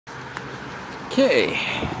Okay.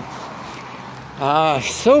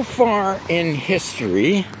 So far in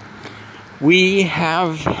history, we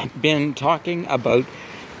have been talking about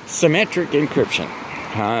symmetric encryption.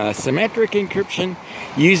 Symmetric encryption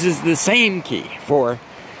uses the same key for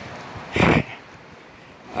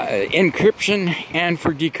encryption and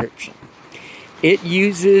for decryption. It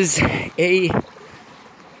uses a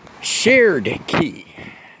shared key.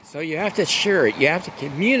 So you have to share it. You have to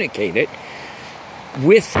communicate it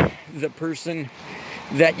with the person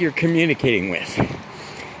that you're communicating with.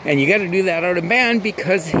 And you got to do that out of band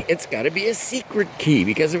because it's got to be a secret key.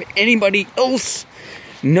 Because if anybody else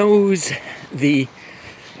knows the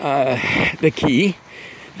key,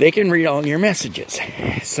 they can read all your messages.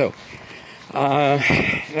 So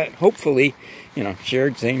hopefully,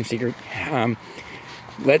 shared, same secret,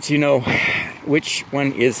 lets you know which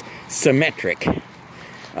one is symmetric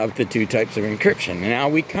of the two types of encryption. Now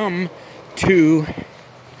we come to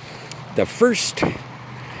the first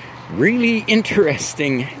really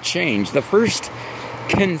interesting change, the first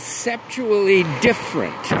conceptually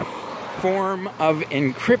different form of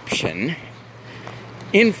encryption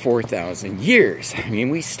in 4,000 years. I mean,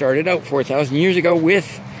 we started out 4,000 years ago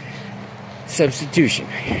with substitution.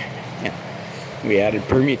 Yeah. We added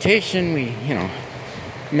permutation, we,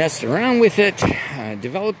 messed around with it,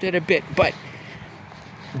 developed it a bit, but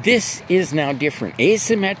this is now different.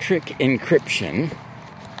 Asymmetric encryption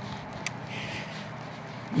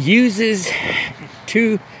uses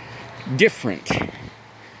two different,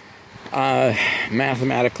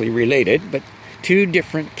 mathematically related, but two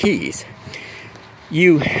different keys.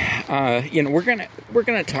 We're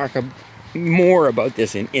gonna talk more about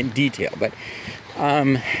this in detail, but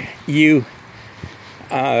when you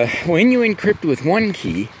encrypt with one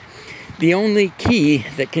key, the only key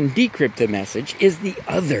that can decrypt the message is the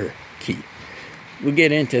other key. We'll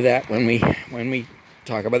get into that when we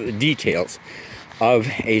talk about the details of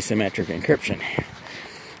asymmetric encryption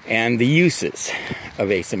and the uses of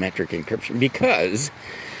asymmetric encryption, because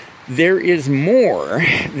there is more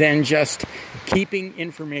than just keeping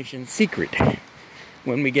information secret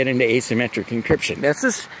when we get into asymmetric encryption. This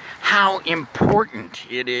is how important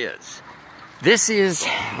it is. This is,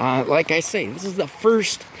 like I say, this is the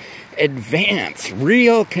first advance,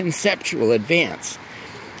 real conceptual advance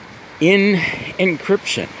in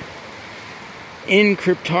encryption, in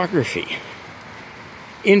cryptography,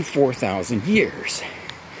 in 4,000 years.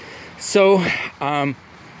 So,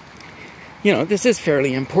 this is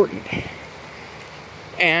fairly important.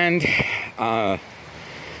 And around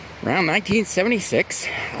 1976,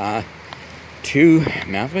 two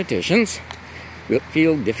mathematicians,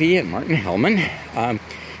 Whitfield Diffie and Martin Hellman,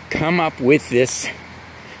 come up with this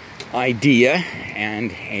idea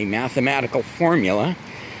and a mathematical formula,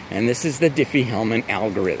 and this is the Diffie-Hellman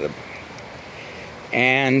algorithm.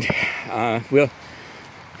 And we'll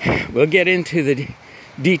get into the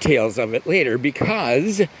details of it later,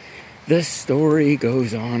 because the story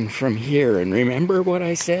goes on from here. And remember what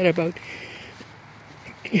I said about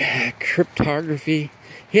cryptography?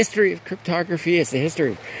 History of cryptography is the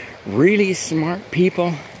history of really smart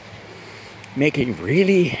people making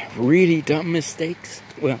really, really dumb mistakes.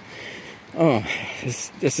 Well,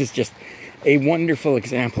 this is just a wonderful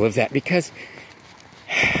example of that, because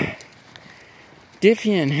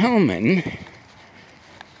Diffie and Hellman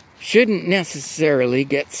shouldn't necessarily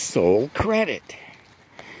get sole credit,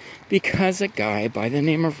 because a guy by the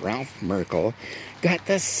name of Ralph Merkle got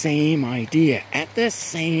the same idea at the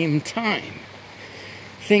same time.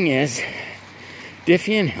 Thing is,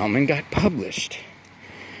 Diffie and Hellman got published.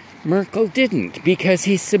 Merkle didn't, because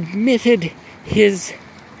he submitted his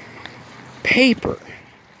paper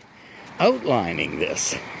outlining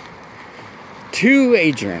this to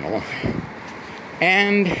a journal,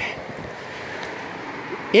 and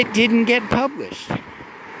it didn't get published.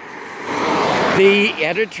 The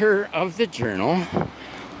editor of the journal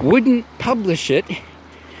wouldn't publish it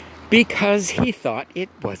because he thought it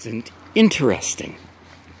wasn't interesting.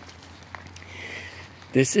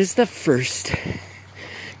 This is the first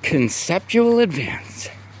conceptual advance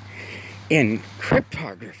in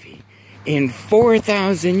cryptography in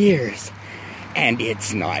 4,000 years, and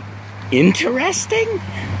it's not interesting?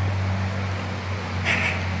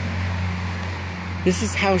 This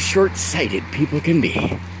is how short-sighted people can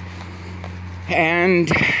be.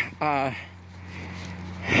 And, but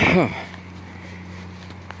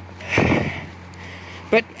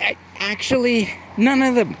actually, none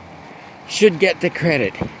of them should get the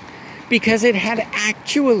credit, because it had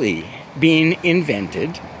actually been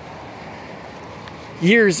invented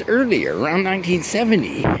years earlier, around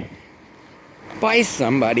 1970, by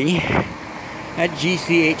somebody at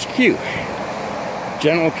GCHQ.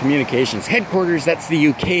 General Communications Headquarters. That's the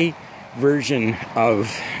UK version of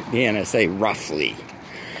the NSA, roughly.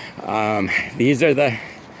 These are the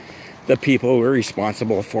people who are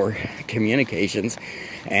responsible for communications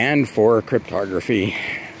and for cryptography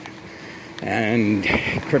and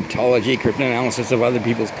cryptology, cryptanalysis of other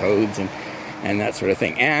people's codes and that sort of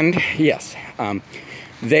thing. And yes,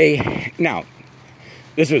 now,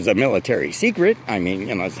 this was a military secret. I mean,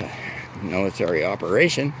 you know, it's a military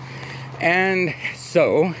operation. And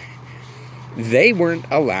so they weren't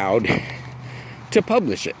allowed to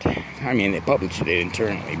publish it. I mean, they published it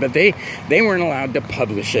internally, but they weren't allowed to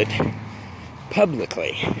publish it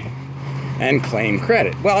publicly and claim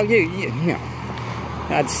credit. Well, you know,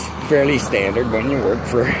 that's fairly standard when you work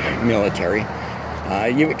for military.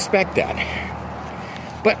 You expect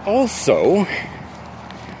that. But also,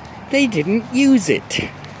 they didn't use it.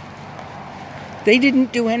 They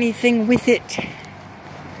didn't do anything with it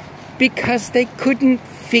because they couldn't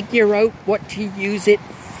figure out what to use it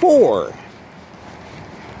for.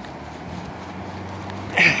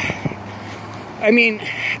 I mean,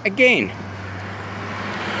 again,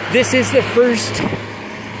 this is the first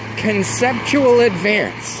conceptual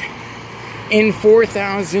advance in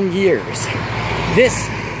 4,000 years. This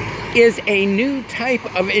is a new type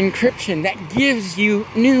of encryption that gives you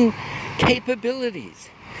new capabilities,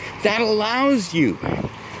 that allows you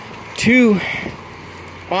to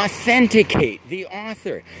authenticate the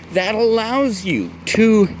author, that allows you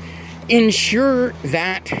to ensure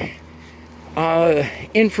that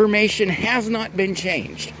information has not been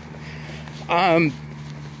changed. That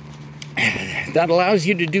allows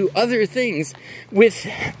you to do other things with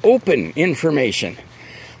open information.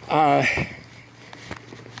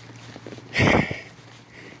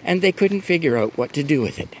 And they couldn't figure out what to do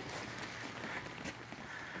with it.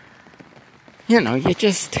 You know, you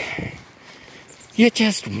just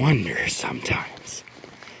wonder sometimes.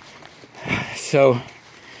 So,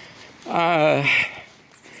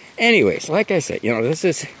 anyways, like I said, you know, this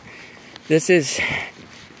is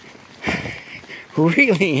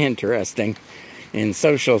really interesting in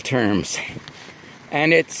social terms,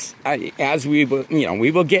 and it's as we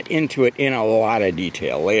will get into it in a lot of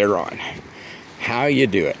detail later on. How you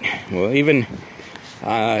do it. We'll even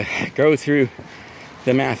go through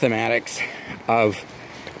the mathematics of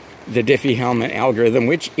the Diffie-Hellman algorithm,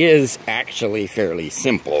 which is actually fairly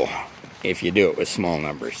simple if you do it with small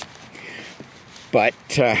numbers. But,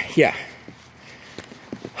 yeah.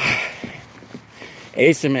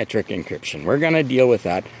 Asymmetric encryption. We're going to deal with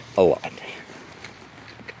that a lot.